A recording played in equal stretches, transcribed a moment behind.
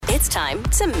It's time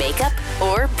to make up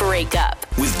or break up.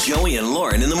 With Joey and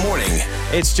Lauren in the morning.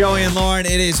 It's Joey and Lauren.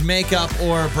 It is makeup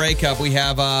or breakup. We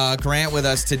have Grant with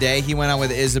us today. He went out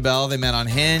with Isabelle. They met on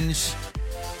Hinge.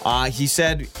 He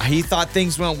said he thought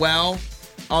things went well,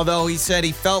 although he said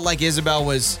he felt like Isabelle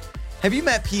was... Have you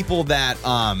met people that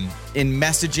in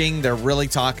messaging, they're really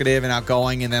talkative and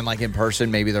outgoing, and then like in person,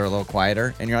 maybe they're a little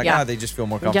quieter, and you're like, they just feel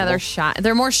more comfortable? Yeah, they're shy.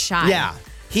 They're more shy. Yeah.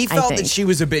 He felt that she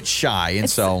was a bit shy, and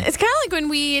It's kind of like when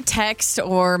we text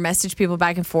or message people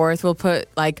back and forth, we'll put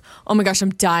like, oh my gosh, I'm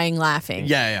dying laughing.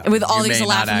 Yeah. And with all You these may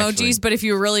laugh not emojis, actually. But if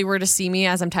you really were to see me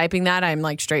as I'm typing that, I'm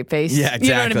like straight faced. Yeah, exactly.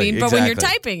 You know what I mean? But when you're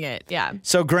exactly. typing it, yeah.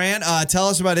 So, Grant, tell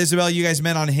us about Isabelle. You guys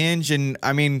met on Hinge, and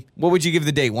I mean, what would you give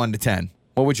the date, 1 to 10?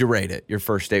 What would you rate it, your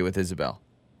first date with Isabelle?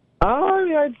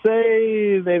 I'd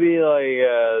say maybe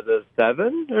like the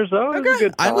 7 or so. It was a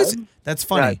good time. That's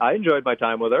funny. Yeah, I enjoyed my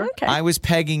time with her. Okay. I was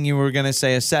pegging you were going to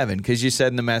say a 7 because you said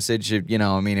in the message,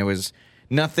 it was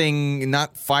nothing,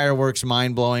 not fireworks,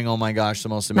 mind-blowing, oh my gosh, the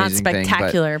most amazing Not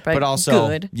spectacular, thing. but also,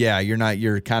 good. Yeah,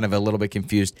 you're kind of a little bit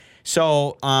confused.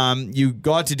 So you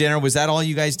go out to dinner. Was that all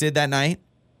you guys did that night?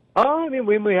 Oh, I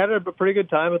mean, we had a pretty good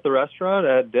time at the restaurant,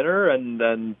 had dinner, and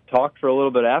then talked for a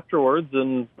little bit afterwards.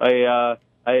 And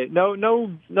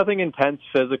nothing intense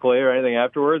physically or anything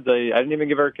afterwards. I didn't even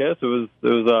give her a kiss. It was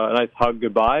a nice hug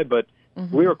goodbye, but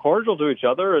we were cordial to each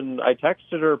other. And I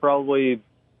texted her probably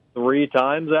 3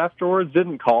 times afterwards.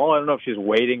 Didn't call. I don't know if she's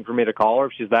waiting for me to call her.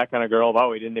 If she's that kind of girl,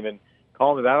 he didn't even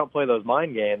call me. But I don't play those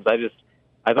mind games.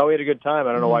 I thought we had a good time.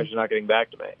 I don't know why she's not getting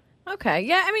back to me. Okay.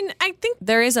 Yeah. I mean, I think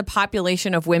there is a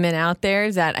population of women out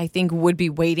there that I think would be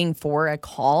waiting for a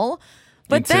call.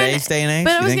 But in today's day and age?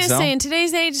 But I was going to say, in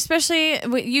today's age, especially,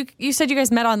 you said you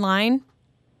guys met online?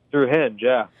 Through Hinge,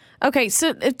 yeah. Okay.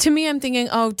 So to me, I'm thinking,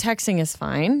 texting is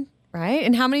fine, right?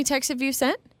 And how many texts have you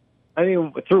sent? I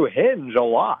mean, through Hinge, a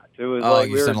lot. It was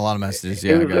you sent a lot of messages.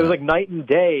 Yeah, it was like night and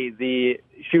day.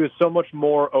 She was so much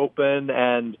more open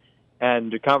and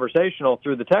conversational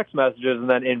through the text messages, and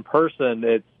then in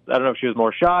person, I don't know if she was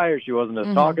more shy or she wasn't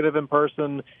as talkative in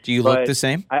person. Do you look the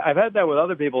same? I've had that with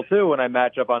other people, too. When I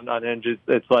match up on Hinge,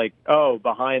 it's like,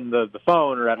 behind the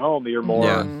phone or at home, you're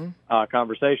more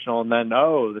conversational. And then,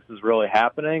 this is really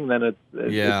happening. Then it's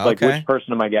like, which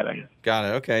person am I getting? Got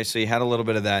it. Okay, so you had a little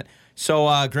bit of that.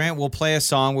 So, Grant, we'll play a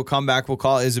song. We'll come back. We'll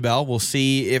call Isabelle. We'll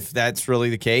see if that's really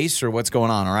the case or what's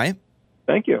going on, all right?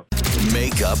 Thank you.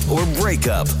 Makeup or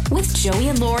breakup. With Joey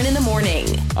and Lauren in the morning.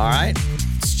 All right.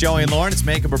 It's Joey and Lauren. It's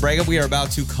makeup or breakup. We are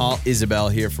about to call Isabelle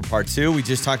here for part 2. We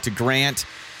just talked to Grant.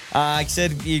 He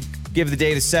said he'd give the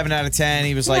date a 7 out of 10.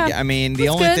 He was the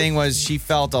only thing was she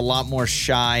felt a lot more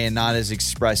shy and not as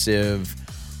expressive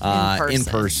in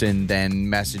person than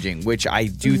messaging, which I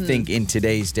do think in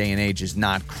today's day and age is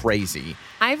not crazy.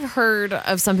 I've heard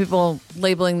of some people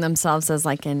labeling themselves as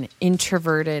like an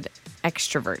introverted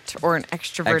extrovert or an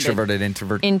extroverted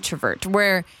introvert,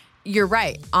 where you're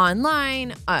right,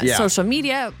 online, social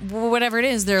media, whatever it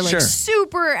is, they're like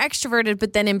super extroverted,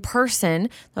 but then in person,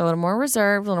 they're a little more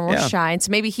reserved, a little more shy. And so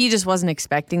maybe he just wasn't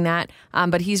expecting that.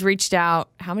 But he's reached out.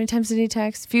 How many times did he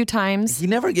text? A few times. He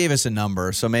never gave us a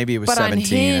number, so maybe it was but 17. On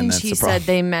Hinge, and that's he the problem. said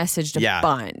they messaged a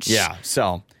bunch. Yeah,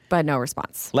 so. But no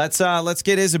response. Let's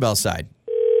get Isabelle's side.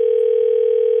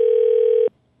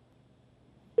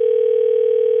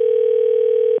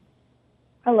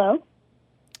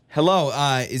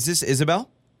 Hello, is this Isabelle?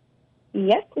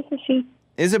 Yes, this is she.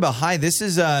 Isabelle, hi. This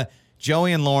is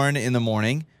Joey and Lauren in the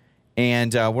morning,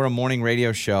 and we're a morning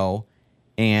radio show,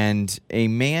 and a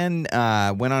man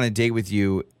went on a date with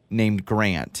you named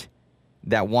Grant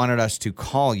that wanted us to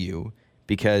call you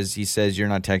because he says you're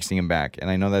not texting him back, and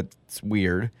I know that's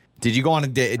weird. Did you go on a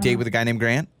date with a guy named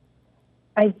Grant?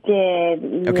 I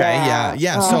did, Okay,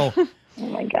 yeah. So... Oh,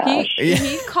 my gosh.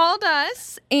 He called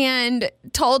us and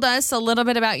told us a little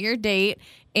bit about your date.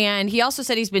 And he also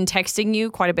said he's been texting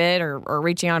you quite a bit or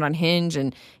reaching out on Hinge,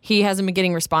 and he hasn't been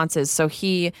getting responses. So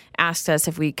he asked us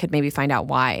if we could maybe find out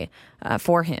why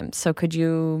for him. So could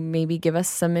you maybe give us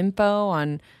some info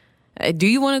on, do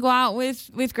you want to go out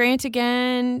with Grant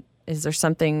again? Is there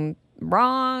something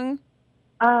wrong?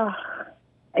 Honestly,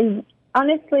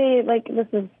 this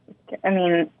is,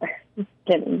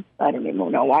 I don't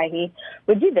even know why he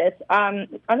would do this.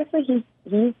 Honestly,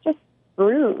 he's just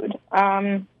rude.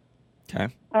 Okay.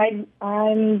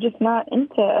 I'm just not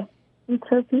into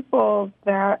people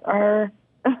that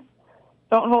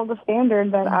don't hold the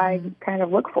standard that I kind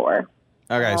of look for.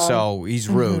 Okay, so he's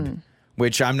rude,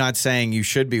 which I'm not saying you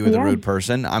should be with a rude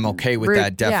person. I'm okay with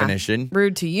that definition. Yeah.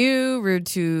 Rude to you, rude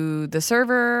to the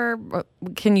server.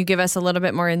 Can you give us a little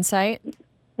bit more insight?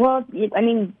 Well,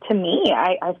 to me,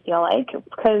 I feel like,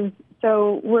 because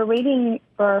So we're waiting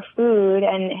for our food,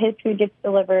 and his food gets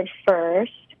delivered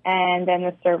first, and then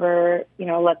the server,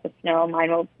 lets us know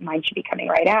mine should be coming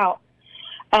right out.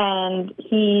 And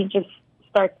he just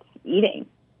starts eating,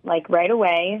 like, right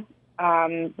away,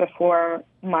 before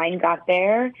mine got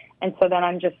there. And so then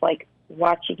I'm just, like,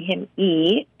 watching him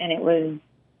eat, and it was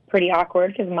pretty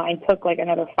awkward because mine took, like,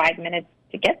 another 5 minutes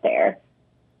to get there.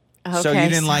 Okay. So you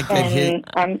didn't like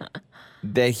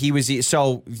that he was eating.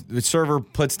 So the server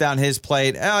puts down his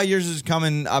plate. Oh, yours is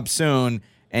coming up soon.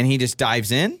 And he just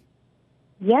dives in?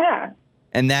 Yeah.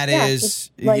 And that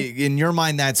is, in your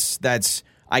mind, that's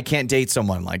I can't date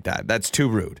someone like that. That's too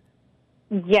rude.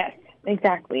 Yes,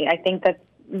 exactly. I think that's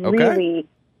really,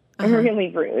 really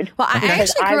rude. Well, I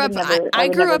actually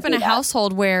grew up in a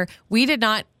household where we did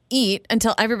not eat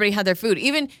until everybody had their food.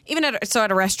 Even at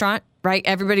a restaurant, right?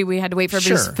 We had to wait for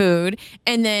everybody's food.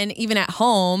 And then even at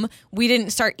home, we didn't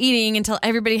start eating until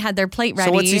everybody had their plate ready.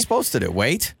 So what's he supposed to do?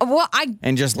 Wait? Well,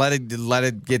 and just let it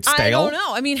get stale? I don't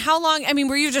know. I mean, how long? I mean,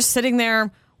 were you just sitting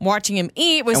there watching him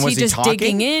eat? Was he just talking?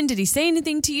 digging in? Did he say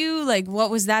anything to you? Like, what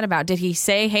was that about? Did he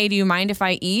say, hey, do you mind if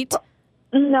I eat?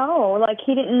 No, like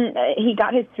he didn't. He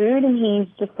got his food and he's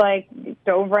just like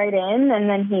dove right in, and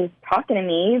then he's talking to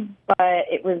me. But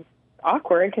it was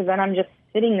awkward because then I'm just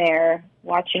sitting there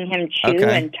watching him chew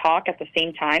and talk at the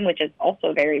same time, which is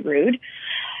also very rude.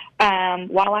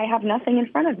 While I have nothing in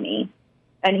front of me,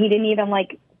 and he didn't even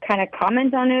kind of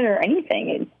comment on it or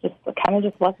anything. It's just kind of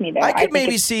just left me there. I could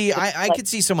maybe see. I could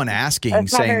see someone asking,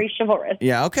 that's saying, not very chivalrous.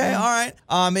 Yeah. Okay. All right.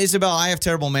 Isabelle, I have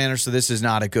terrible manners, so this is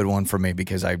not a good one for me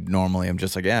because I normally am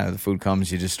just like, the food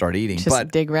comes, you just start eating. Just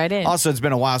dig right in. Also, it's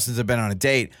been a while since I've been on a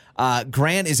date.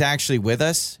 Grant is actually with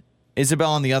us.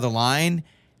 Isabelle on the other line.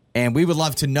 And we would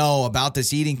love to know about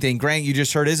this eating thing. Grant, you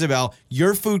just heard Isabelle.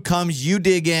 Your food comes, you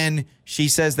dig in. She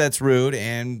says that's rude,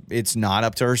 and it's not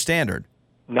up to her standard.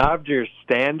 Not up to your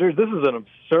standards? This is an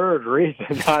absurd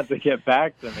reason not to get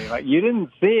back to me. Like, you didn't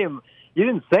say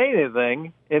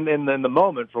anything in the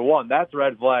moment, for one. That's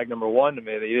red flag number one to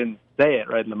me, that you didn't say it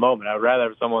right in the moment. I would rather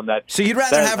have someone that... So you'd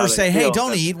rather have her say, hey,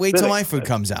 don't eat, wait till my food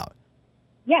comes out.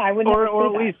 Yeah, I would. Or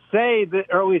at least say that,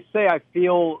 or at least say I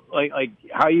feel like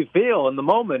how you feel in the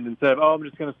moment, instead of I'm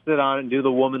just going to sit on it and do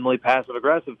the womanly passive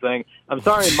aggressive thing. I'm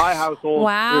sorry, in my household,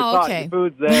 the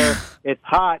food's there, it's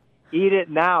hot, eat it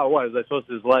now. What is I supposed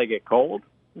to just let it get cold?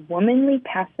 Womanly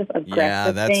passive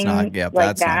aggressive thing, that's not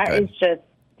good. Is just,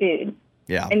 dude.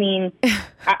 Yeah. I mean,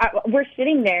 we're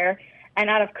sitting there, and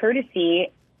out of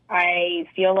courtesy, I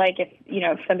feel like if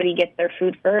somebody gets their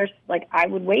food first, I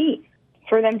would wait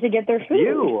for them to get their food.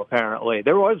 You, apparently.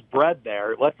 There was bread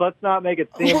there. Let's not make it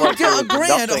seem like there was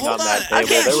nothing on that table.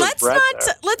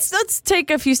 Okay, let's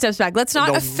take a few steps back. Let's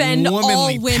not offend all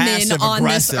women on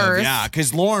this earth. Yeah,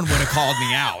 because Lauren would have called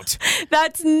me out.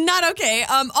 That's not okay.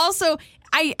 Also,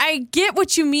 I get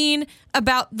what you mean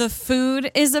about the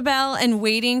food, Isabelle, and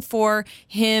waiting for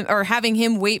him or having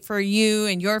him wait for you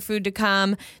and your food to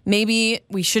come. Maybe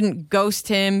we shouldn't ghost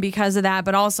him because of that,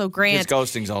 but also Grant. His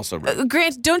ghosting's also rude.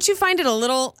 Grant, don't you find it a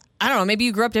little, I don't know, maybe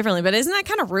you grew up differently, but isn't that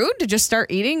kind of rude to just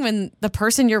start eating when the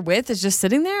person you're with is just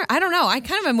sitting there? I don't know. I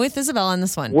kind of am with Isabelle on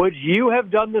this one. Would you have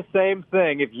done the same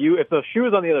thing if the shoe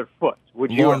was on the other foot?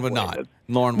 Lauren would not.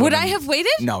 Lauren would I have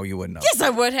waited? No, you wouldn't have. Yes, I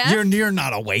would have. You're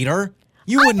not a waiter.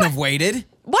 You wouldn't have waited.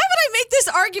 Why would I make this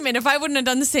argument if I wouldn't have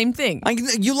done the same thing?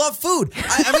 You love food.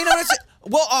 I mean,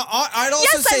 I'd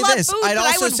also say this. Food, I'd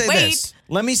also say this.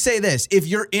 Let me say this. If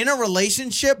you're in a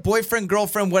relationship, boyfriend,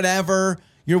 girlfriend, whatever,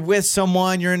 you're with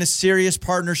someone, you're in a serious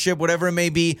partnership, whatever it may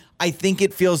be, I think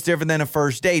it feels different than a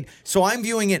first date. So I'm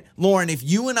viewing it, Lauren, if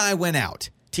you and I went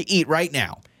out to eat right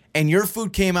now, and your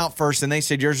food came out first and they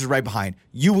said yours is right behind,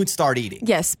 you would start eating.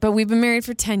 Yes, but we've been married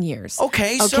for 10 years.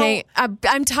 Okay,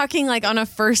 I'm talking on a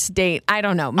first date. I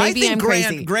don't know. Maybe I'm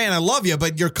crazy. Grant, I love you,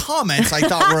 but your comments I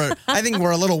think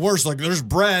were a little worse. Like there's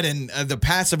bread and the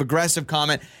passive-aggressive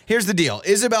comment. Here's the deal.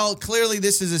 Isabelle, clearly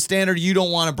this is a standard you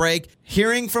don't want to break.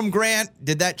 Hearing from Grant,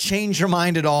 did that change your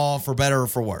mind at all for better or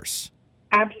for worse?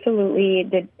 Absolutely.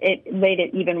 It made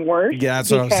it even worse. Yeah,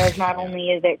 that's what I was saying. Because not only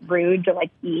is it rude to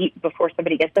eat before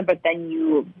somebody gets there, but then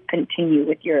you continue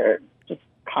with your just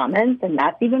comments, and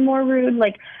that's even more rude.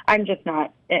 I'm just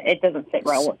not. It doesn't sit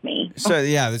well with me. So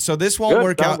this won't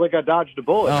work out. Sounds like I dodged a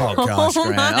bullet. Oh gosh,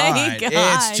 Grant! Oh, all right,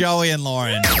 gosh. It's Joey and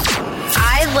Lauren.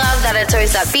 I love that it's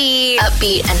always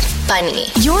upbeat and funny.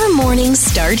 Your mornings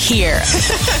start here.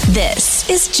 This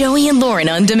is Joey and Lauren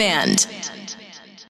on Demand.